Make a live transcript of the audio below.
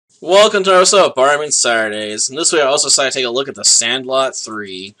Welcome to our episode of Barman Saturdays, and this week I also decided to take a look at the Sandlot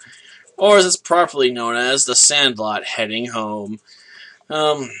 3, or as it's properly known as, the Sandlot Heading Home.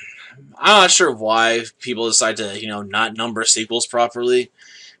 I'm not sure why people decide to, not number sequels properly.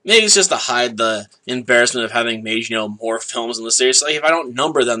 Maybe it's just to hide the embarrassment of having made, more films in the series. Like, if I don't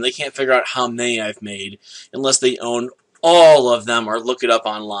number them, they can't figure out how many I've made, unless they own all of them or look it up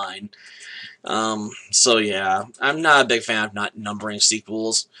online. So yeah, I'm not a big fan of not numbering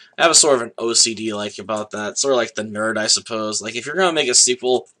sequels. I have a sort of an OCD about that, sort of like the nerd, I suppose. Like, if you're gonna make a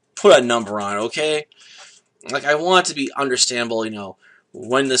sequel, put a number on it, okay? Like, I want it to be understandable,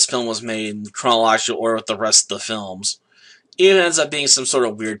 when this film was made in chronological order with the rest of the films. Even if it ends up being some sort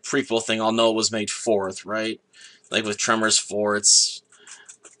of weird prequel thing, I'll know it was made fourth, right? Like with Tremors 4, it's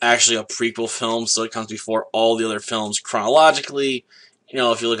actually a prequel film, so it comes before all the other films chronologically,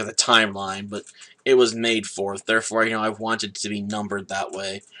 if you look at the timeline, but it was made fourth, therefore, I wanted to be numbered that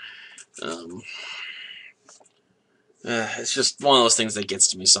way. It's just one of those things that gets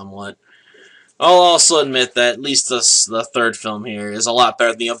to me somewhat. I'll also admit that at least the third film here is a lot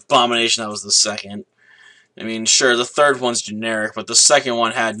better than the abomination that was the second. I mean, sure, the third one's generic, but the second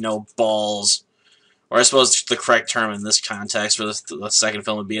one had no balls. Or I suppose the correct term in this context for the second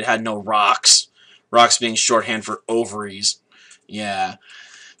film would be it had no rocks. Rocks being shorthand for ovaries. Yeah.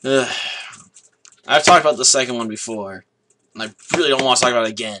 I've talked about the second one before, and I really don't want to talk about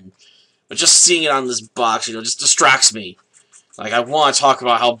it again. But just seeing it on this box, just distracts me. Like, I want to talk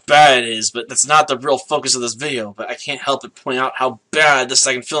about how bad it is, but that's not the real focus of this video. But I can't help but point out how bad the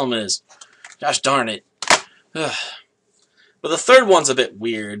second film is. Gosh darn it. But the third one's a bit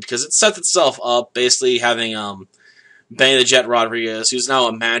weird, because it sets itself up basically having Benny the Jet Rodriguez, who's now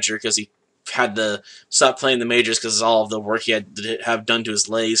a manager because he had to stop playing the majors because of all of the work he had to have done to his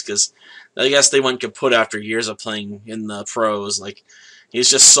legs, because I guess they went kaput after years of playing in the pros. Like, he's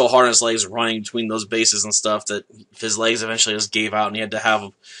just so hard on his legs running between those bases and stuff that his legs eventually just gave out and he had to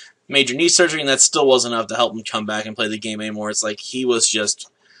have major knee surgery, and that still wasn't enough to help him come back and play the game anymore. It's like he was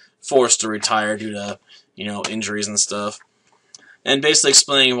just forced to retire due to, injuries and stuff. And basically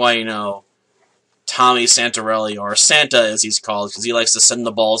explaining why, Tommy Santarelli, or Santa as he's called, because he likes to send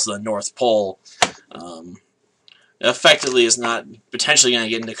the balls to the North Pole, effectively is not potentially going to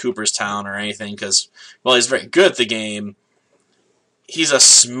get into Cooperstown or anything, because, while he's very good at the game, he's a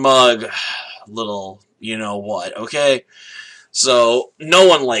smug little you-know-what, okay? So, no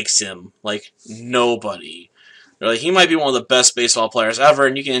one likes him. Like, nobody. Like, he might be one of the best baseball players ever,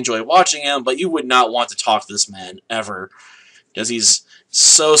 and you can enjoy watching him, but you would not want to talk to this man, ever. Because he's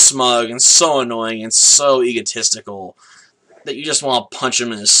so smug and so annoying and so egotistical that you just want to punch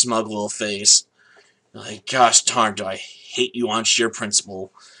him in his smug little face. Like, gosh darn, do I hate you on sheer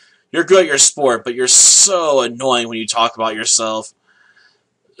principle. You're good at your sport, but you're so annoying when you talk about yourself.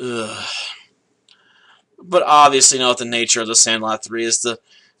 Ugh. But obviously, what the nature of the Sandlot 3 is to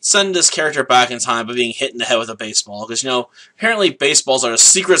send this character back in time by being hit in the head with a baseball. Because, apparently baseballs are the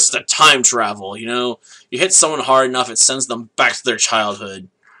secrets to time travel, You hit someone hard enough, it sends them back to their childhood.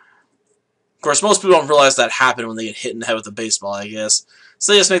 Of course, most people don't realize that happened when they get hit in the head with a baseball, I guess.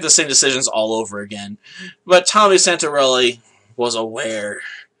 So they just make the same decisions all over again. But Tommy Santarelli was aware.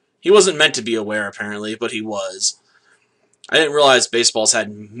 He wasn't meant to be aware, apparently, but he was. I didn't realize baseballs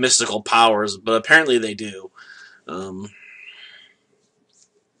had mystical powers, but apparently they do.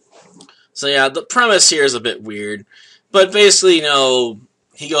 So yeah, the premise here is a bit weird. But basically,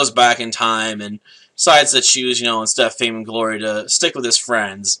 he goes back in time and decides to choose, instead of fame and glory, to stick with his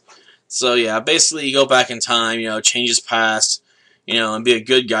friends. So yeah, basically you go back in time, change his past, and be a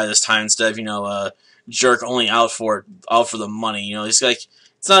good guy this time instead of, a jerk only out for the money. He's like,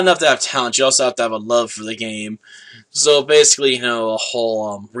 it's not enough to have talent, you also have to have a love for the game. So basically, a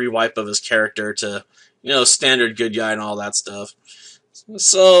whole rewipe of his character to, standard good guy and all that stuff.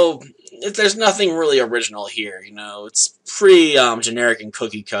 So, there's nothing really original here, it's pretty generic and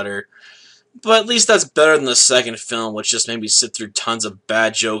cookie cutter. But at least that's better than the second film, which just made me sit through tons of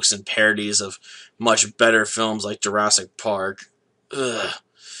bad jokes and parodies of much better films like Jurassic Park. Ugh.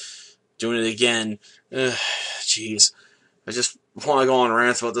 Doing it again. Ugh. Jeez. I just want to go on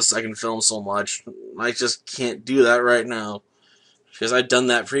rants about the second film so much. I just can't do that right now. Because I've done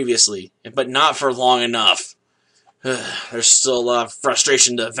that previously, but not for long enough. There's still a lot of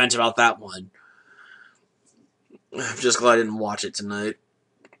frustration to vent about that one. I'm just glad I didn't watch it tonight.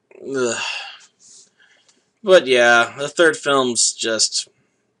 Ugh. But yeah, the third film's just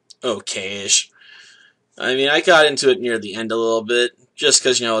okay-ish. I mean, I got into it near the end a little bit, just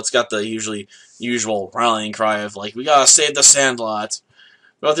because, it's got the usual rallying cry of, like, we gotta save the Sandlot.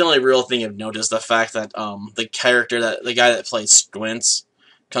 But the only real thing of note is the fact that the guy that plays Squints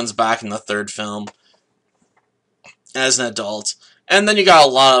comes back in the third film as an adult. And then you got a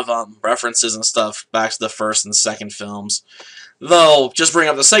lot of references and stuff back to the first and second films. Though, just bring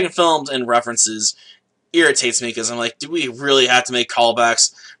up the second films and references irritates me, because I'm like, do we really have to make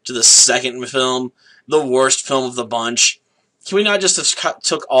callbacks to the second film, the worst film of the bunch? Can we not just have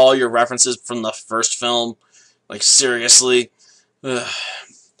took all your references from the first film? Like, seriously? Ugh.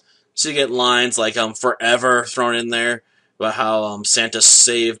 So you get lines like forever thrown in there about how Santa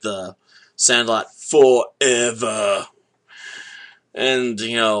saved the Sandlot forever. And,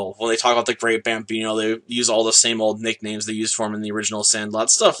 you know, when they talk about the Great Bambino, they use all the same old nicknames they used for him in the original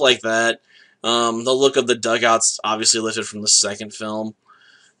Sandlot. Stuff like that. The look of the dugout's obviously lifted from the second film.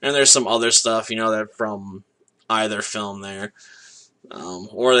 And there's some other stuff, you know, that from either film there.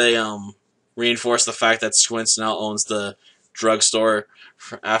 Or they reinforce the fact that Squints now owns the drugstore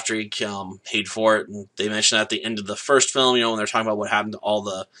after he paid for it. And they mention that at the end of the first film, you know, when they're talking about what happened to all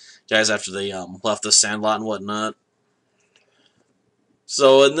the guys after they left the Sandlot and whatnot.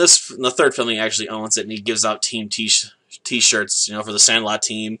 So in the third film, he actually owns it, and he gives out team t-shirts, you know, for the Sandlot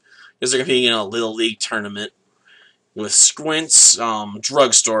team, because they're going to be in a Little League tournament with Squint's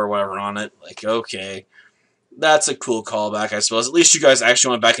drugstore or whatever on it. Like, okay, that's a cool callback, I suppose. At least you guys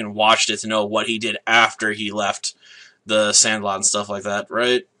actually went back and watched it to know what he did after he left the Sandlot and stuff like that,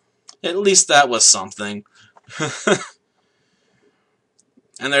 right? At least that was something.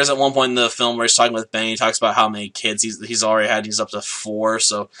 And there's at one point in the film where he's talking with Ben, he talks about how many kids he's already had. He's up to 4,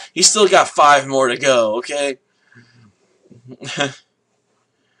 so he's still got 5 more to go, okay?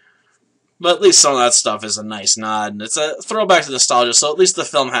 But at least some of that stuff is a nice nod, and it's a throwback to nostalgia, so at least the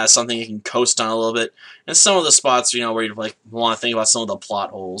film has something you can coast on a little bit, and some of the spots, you know, where you like want to think about some of the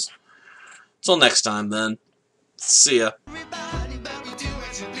plot holes. Until next time, then. See ya.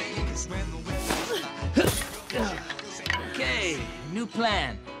 Okay, new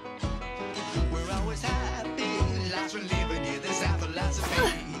plan. We're always happy, lots of living in this our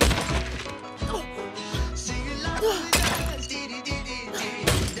philosophy.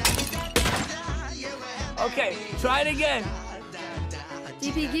 Okay, try it again.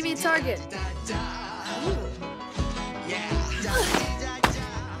 DP, give me a target. Yeah.